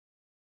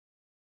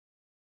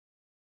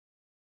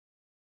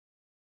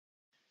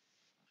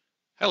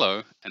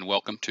Hello and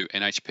welcome to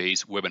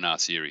NHP's webinar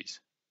series.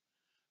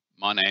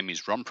 My name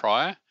is Ron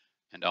Pryor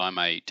and I'm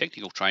a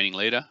technical training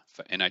leader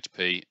for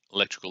NHP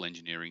electrical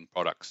engineering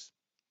products.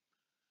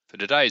 For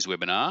today's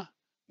webinar,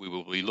 we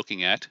will be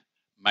looking at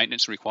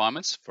maintenance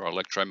requirements for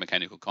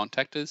electromechanical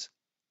contactors,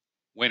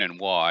 when and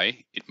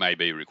why it may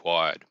be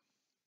required.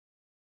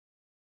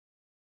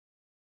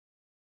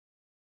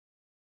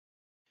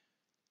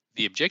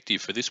 The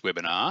objective for this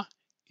webinar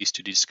is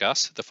to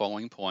discuss the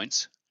following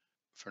points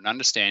for an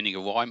understanding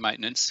of why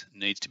maintenance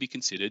needs to be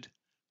considered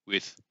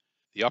with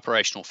the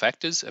operational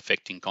factors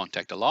affecting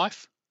contactor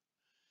life,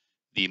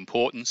 the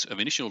importance of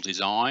initial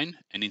design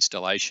and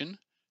installation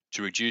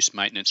to reduce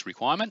maintenance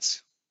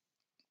requirements,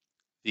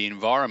 the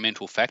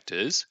environmental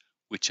factors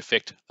which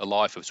affect the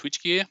life of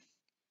switchgear,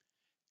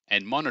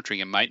 and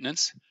monitoring and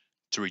maintenance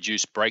to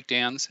reduce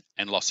breakdowns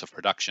and loss of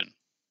production.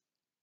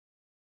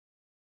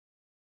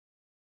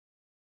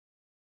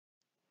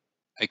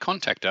 A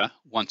contactor,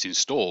 once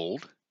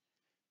installed,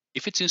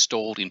 if it's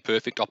installed in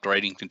perfect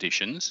operating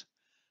conditions,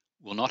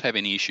 will not have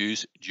any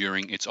issues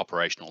during its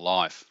operational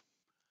life.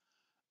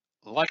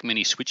 Like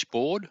many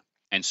switchboard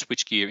and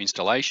switchgear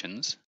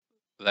installations,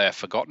 they are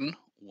forgotten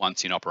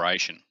once in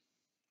operation.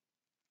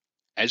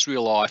 As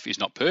real life is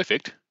not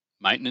perfect,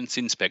 maintenance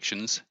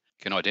inspections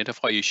can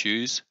identify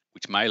issues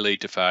which may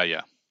lead to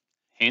failure,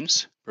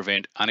 hence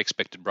prevent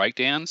unexpected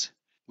breakdowns,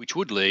 which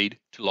would lead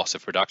to loss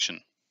of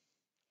production.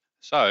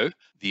 So,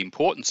 the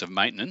importance of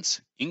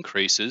maintenance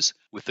increases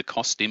with the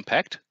cost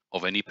impact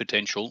of any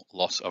potential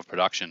loss of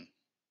production.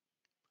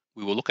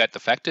 We will look at the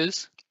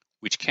factors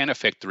which can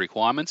affect the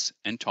requirements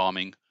and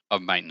timing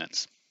of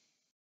maintenance.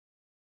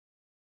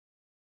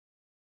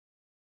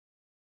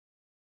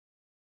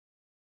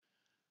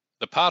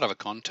 The part of a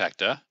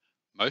contactor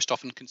most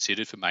often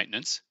considered for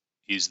maintenance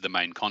is the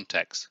main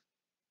contacts.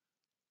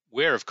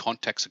 Wear of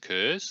contacts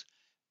occurs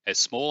as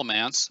small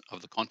amounts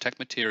of the contact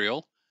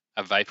material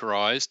are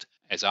vaporized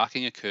as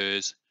arcing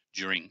occurs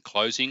during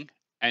closing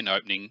and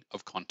opening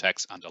of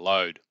contacts under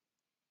load.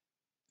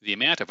 The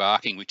amount of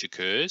arcing which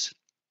occurs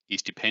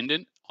is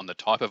dependent on the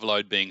type of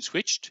load being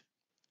switched.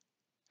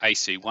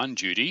 AC1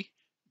 duty,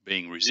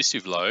 being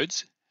resistive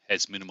loads,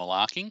 has minimal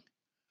arcing,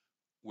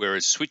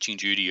 whereas switching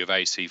duty of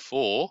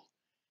AC4,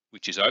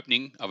 which is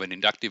opening of an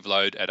inductive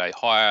load at a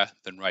higher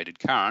than rated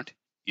current,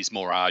 is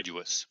more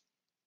arduous.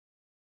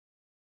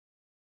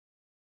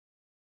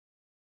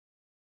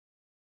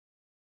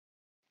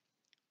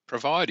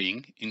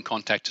 Providing in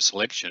contactor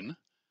selection,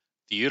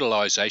 the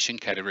utilization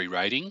category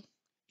rating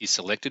is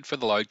selected for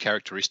the load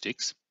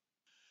characteristics.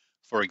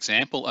 For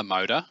example, a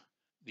motor,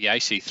 the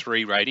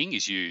AC3 rating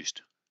is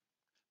used.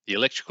 The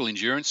electrical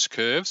endurance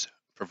curves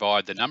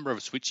provide the number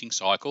of switching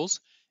cycles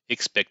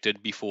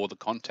expected before the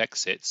contact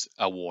sets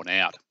are worn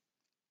out.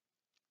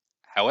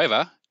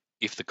 However,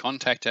 if the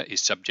contactor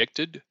is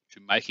subjected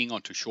to making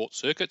onto short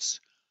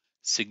circuits,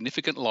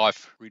 significant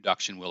life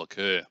reduction will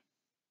occur.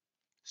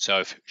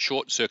 So if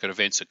short circuit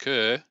events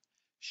occur,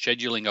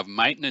 scheduling of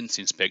maintenance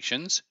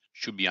inspections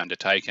should be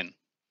undertaken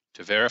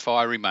to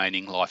verify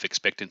remaining life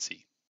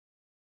expectancy.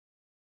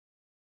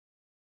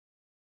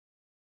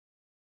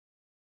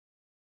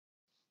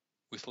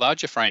 With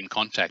larger frame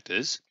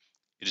contactors,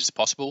 it is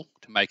possible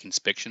to make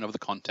inspection of the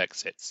contact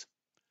sets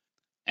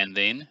and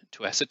then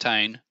to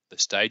ascertain the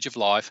stage of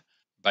life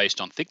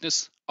based on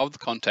thickness of the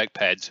contact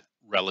pads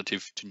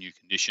relative to new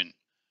condition.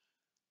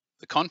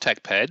 The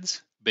contact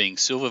pads, being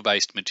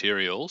silver-based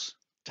materials,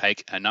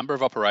 take a number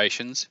of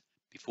operations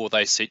before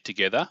they sit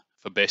together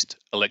for best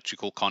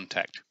electrical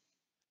contact,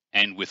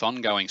 and with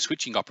ongoing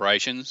switching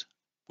operations,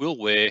 will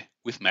wear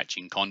with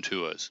matching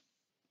contours.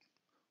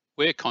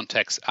 Where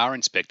contacts are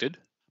inspected,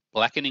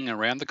 blackening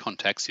around the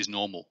contacts is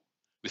normal,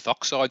 with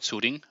oxide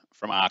sooting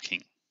from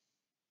arcing.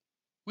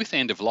 With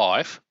end of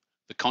life,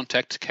 the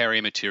contact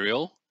carrier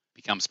material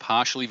becomes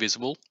partially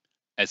visible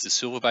as the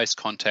silver-based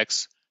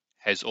contacts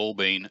has all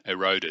been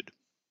eroded.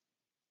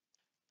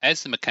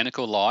 As the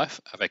mechanical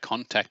life of a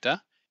contactor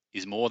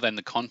is more than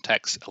the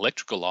contact's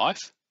electrical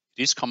life,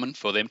 it is common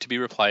for them to be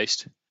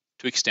replaced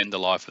to extend the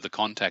life of the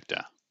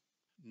contactor,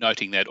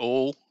 noting that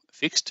all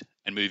fixed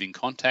and moving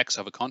contacts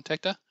of a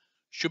contactor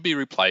should be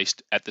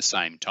replaced at the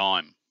same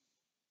time.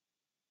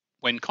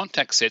 When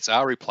contact sets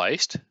are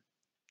replaced,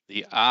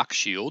 the arc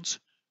shields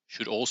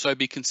should also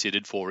be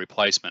considered for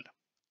replacement,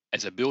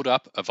 as a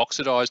build-up of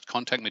oxidized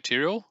contact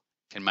material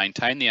can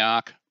maintain the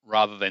arc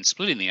rather than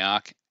splitting the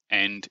arc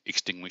and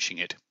extinguishing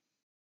it.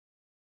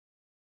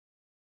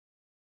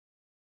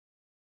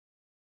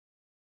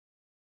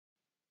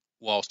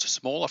 Whilst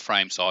smaller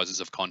frame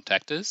sizes of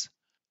contactors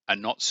are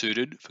not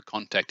suited for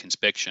contact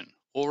inspection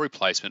or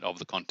replacement of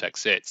the contact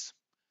sets,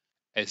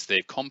 as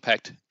their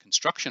compact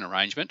construction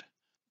arrangement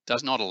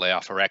does not allow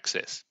for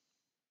access.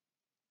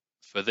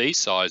 For these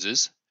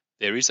sizes,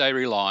 there is a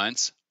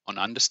reliance on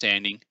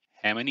understanding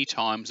how many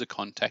times a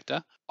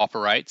contactor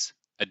operates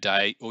a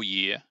day or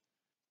year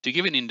to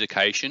give an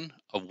indication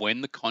of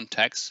when the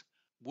contacts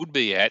would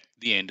be at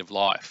the end of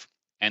life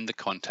and the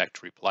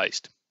contact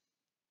replaced.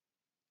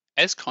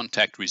 As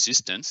contact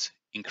resistance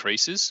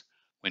increases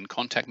when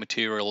contact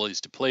material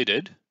is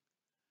depleted,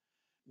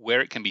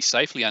 where it can be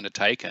safely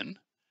undertaken,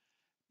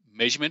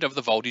 measurement of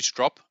the voltage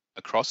drop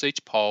across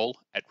each pole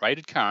at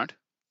rated current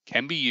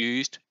can be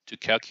used to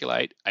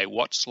calculate a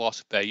watts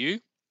loss value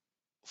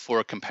for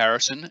a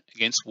comparison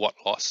against watt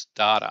loss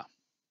data.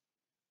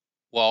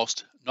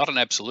 Whilst not an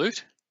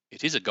absolute,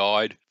 it is a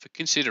guide for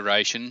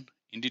consideration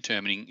in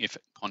determining if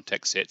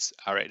contact sets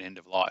are at end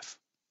of life.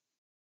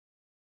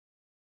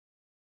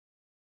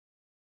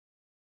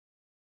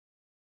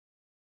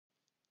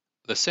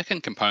 The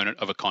second component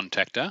of a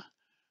contactor,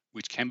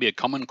 which can be a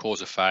common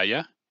cause of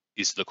failure,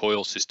 is the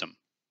coil system.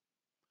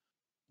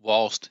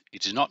 Whilst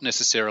it is not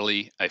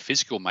necessarily a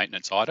physical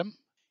maintenance item,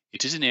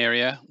 it is an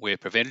area where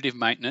preventative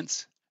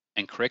maintenance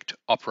and correct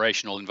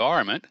operational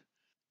environment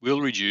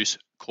will reduce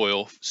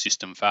coil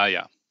system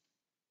failure.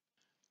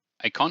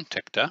 A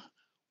contactor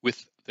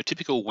with the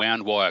typical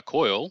wound wire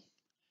coil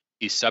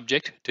is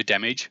subject to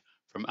damage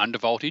from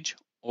undervoltage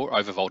or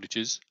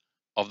overvoltages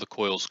of the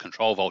coil's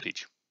control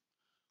voltage.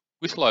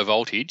 With low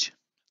voltage,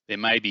 there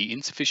may be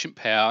insufficient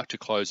power to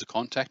close the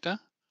contactor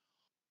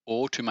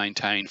or to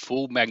maintain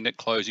full magnet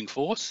closing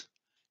force,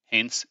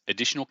 hence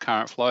additional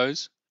current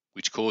flows,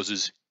 which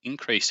causes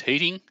increased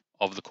heating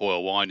of the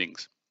coil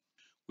windings,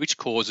 which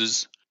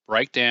causes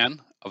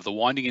breakdown of the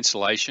winding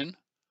insulation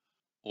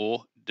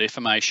or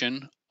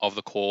deformation of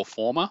the coil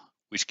former,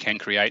 which can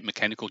create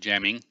mechanical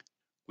jamming,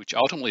 which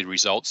ultimately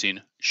results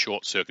in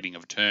short-circuiting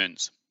of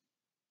turns.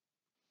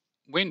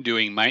 When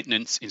doing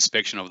maintenance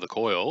inspection of the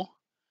coil,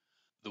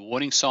 the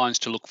warning signs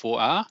to look for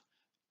are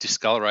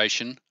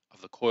discoloration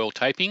of the coil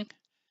taping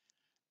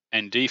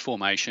and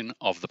deformation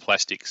of the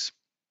plastics.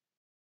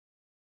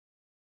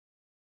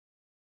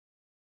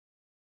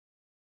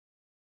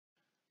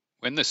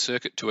 When the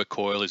circuit to a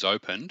coil is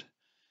opened,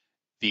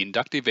 the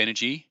inductive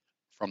energy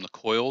from the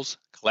coil's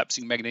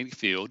collapsing magnetic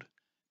field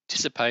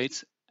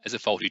dissipates as a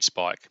voltage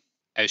spike,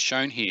 as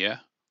shown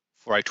here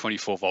for a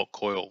 24-volt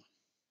coil.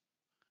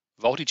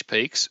 Voltage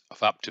peaks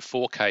of up to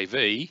 4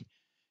 kV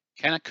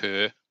can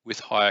occur with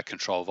higher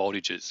control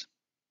voltages.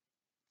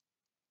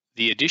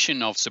 The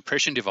addition of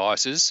suppression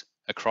devices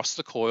across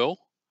the coil,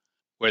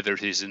 whether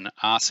it is an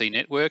RC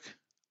network,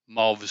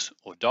 MOVs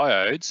or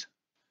diodes,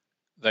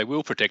 they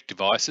will protect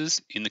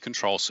devices in the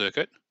control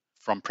circuit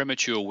from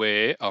premature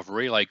wear of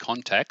relay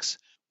contacts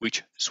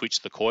which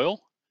switch the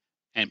coil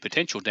and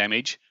potential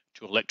damage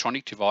to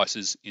electronic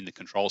devices in the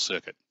control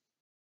circuit.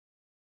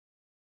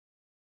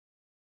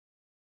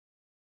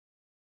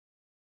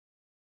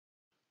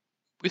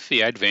 With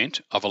the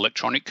advent of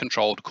electronic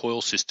controlled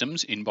coil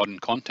systems in modern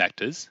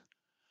contactors,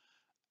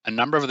 a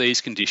number of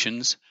these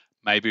conditions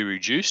may be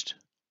reduced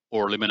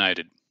or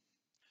eliminated.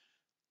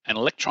 An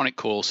electronic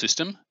coil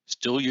system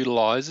still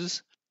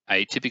utilizes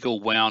a typical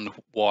wound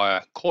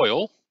wire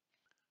coil,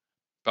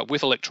 but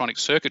with electronic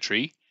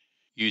circuitry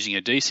using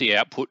a DC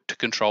output to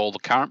control the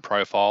current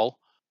profile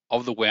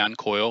of the wound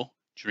coil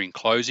during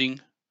closing,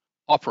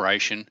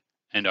 operation,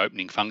 and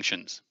opening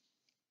functions.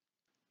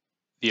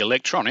 The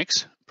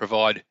electronics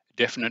provide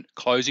definite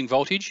closing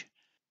voltage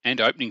and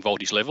opening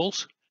voltage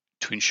levels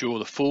to ensure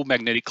the full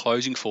magnetic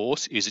closing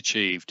force is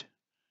achieved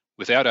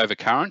without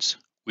overcurrents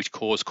which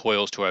cause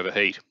coils to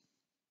overheat.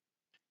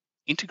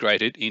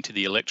 Integrated into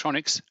the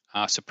electronics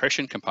are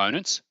suppression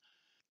components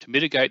to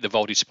mitigate the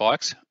voltage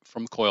spikes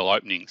from coil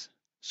openings,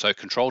 so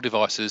control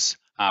devices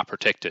are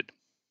protected.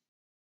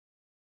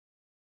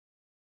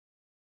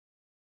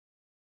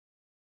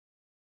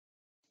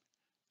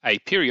 A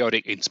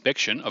periodic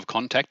inspection of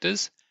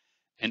contactors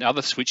and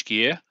other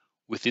switchgear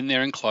within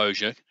their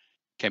enclosure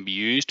can be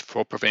used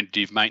for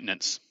preventative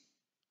maintenance.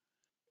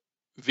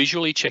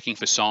 Visually checking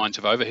for signs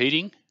of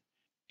overheating,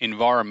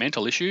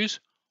 environmental issues,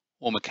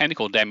 or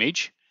mechanical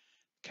damage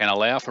can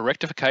allow for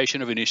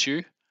rectification of an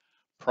issue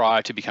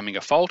prior to becoming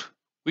a fault,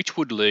 which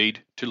would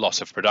lead to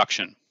loss of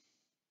production.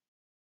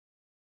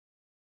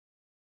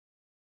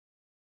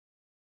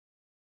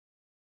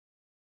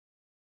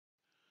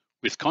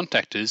 With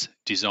contactors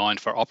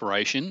designed for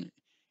operation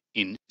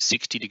in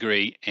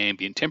 60-degree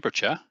ambient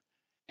temperature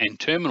and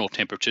terminal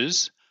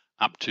temperatures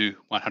up to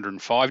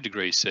 105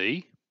 degrees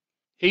C,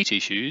 heat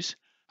issues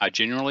are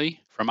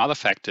generally from other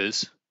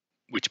factors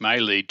which may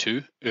lead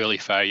to early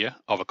failure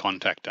of a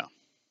contactor.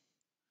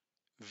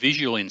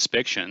 Visual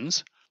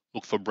inspections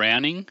look for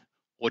browning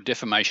or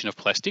deformation of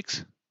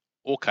plastics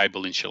or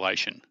cable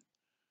insulation,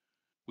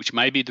 which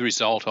may be the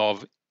result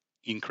of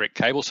incorrect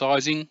cable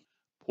sizing,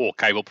 poor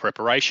cable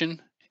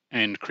preparation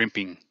and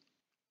crimping,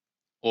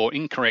 or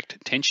incorrect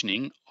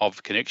tensioning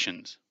of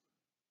connections.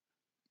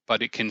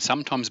 But it can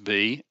sometimes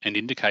be an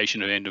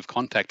indication of end of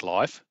contact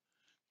life,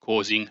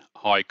 causing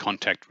high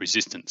contact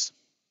resistance.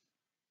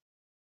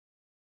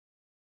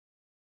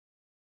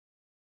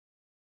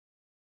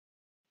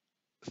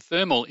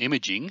 Thermal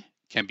imaging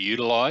can be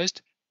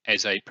utilized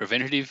as a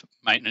preventative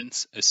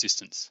maintenance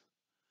assistance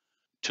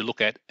to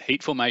look at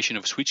heat formation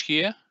of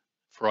switchgear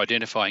for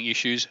identifying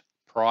issues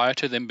prior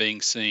to them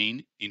being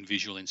seen in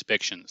visual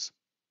inspections.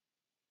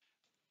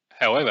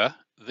 However,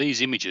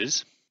 these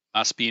images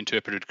must be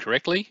interpreted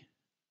correctly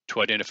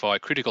to identify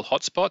critical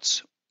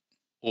hotspots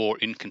or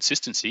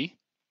inconsistency,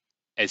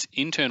 as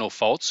internal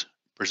faults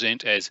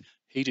present as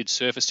heated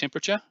surface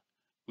temperature,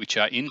 which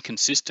are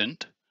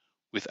inconsistent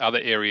with other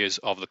areas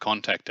of the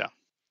contactor.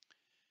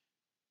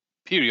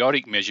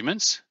 Periodic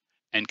measurements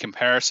and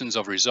comparisons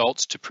of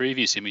results to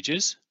previous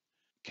images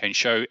can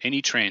show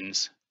any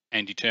trends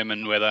and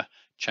determine whether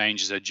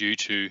changes are due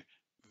to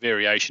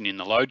variation in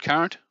the load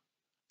current,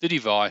 the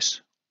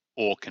device,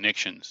 or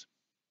connections.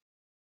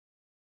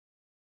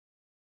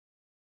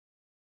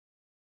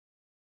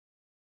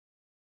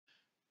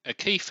 A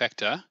key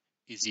factor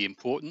is the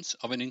importance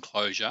of an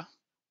enclosure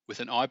with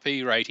an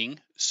IP rating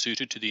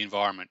suited to the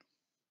environment,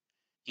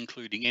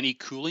 including any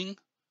cooling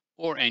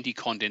or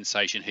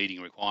anti-condensation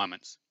heating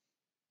requirements.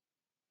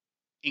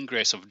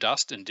 Ingress of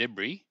dust and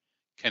debris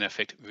can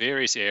affect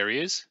various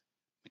areas,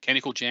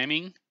 mechanical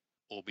jamming,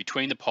 or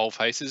between the pole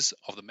faces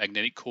of the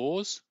magnetic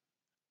cores,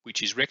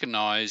 which is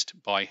recognized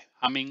by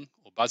humming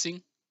or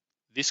buzzing.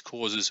 This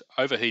causes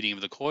overheating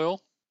of the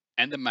coil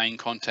and the main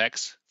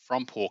contacts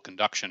from poor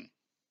conduction.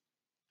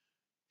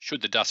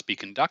 Should the dust be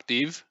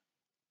conductive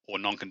or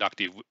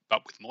non-conductive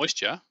but with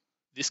moisture,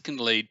 this can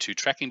lead to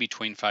tracking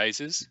between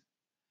phases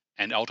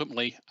and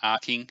ultimately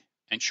arcing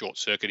and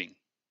short-circuiting.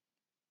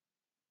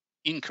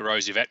 In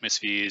corrosive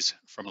atmospheres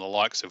from the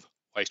likes of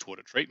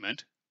wastewater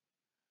treatment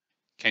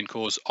can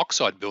cause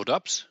oxide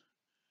buildups,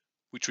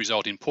 which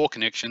result in poor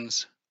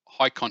connections,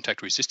 high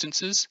contact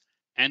resistances,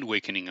 and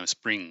weakening of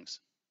springs.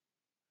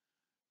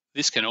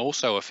 This can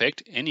also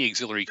affect any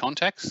auxiliary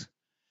contacts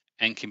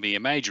and can be a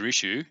major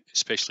issue,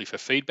 especially for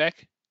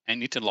feedback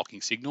and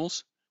interlocking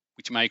signals,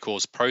 which may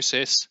cause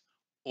process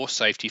or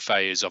safety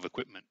failures of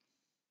equipment.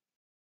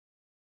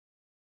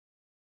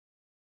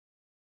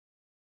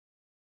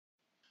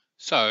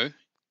 So,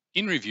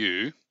 in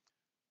review,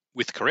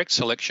 with correct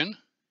selection,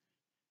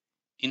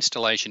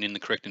 installation in the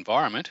correct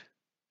environment,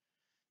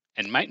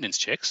 and maintenance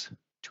checks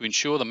to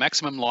ensure the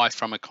maximum life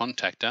from a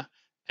contactor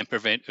and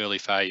prevent early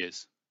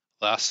failures,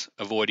 thus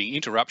avoiding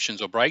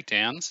interruptions or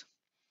breakdowns,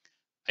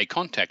 a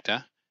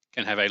contactor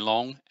can have a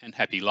long and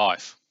happy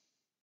life.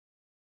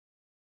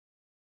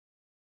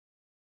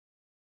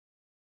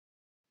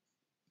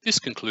 This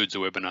concludes the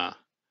webinar.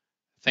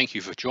 Thank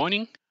you for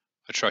joining.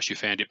 I trust you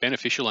found it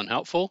beneficial and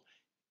helpful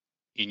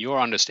in your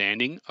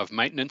understanding of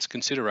maintenance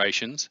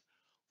considerations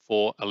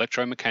for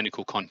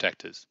electromechanical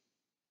contactors.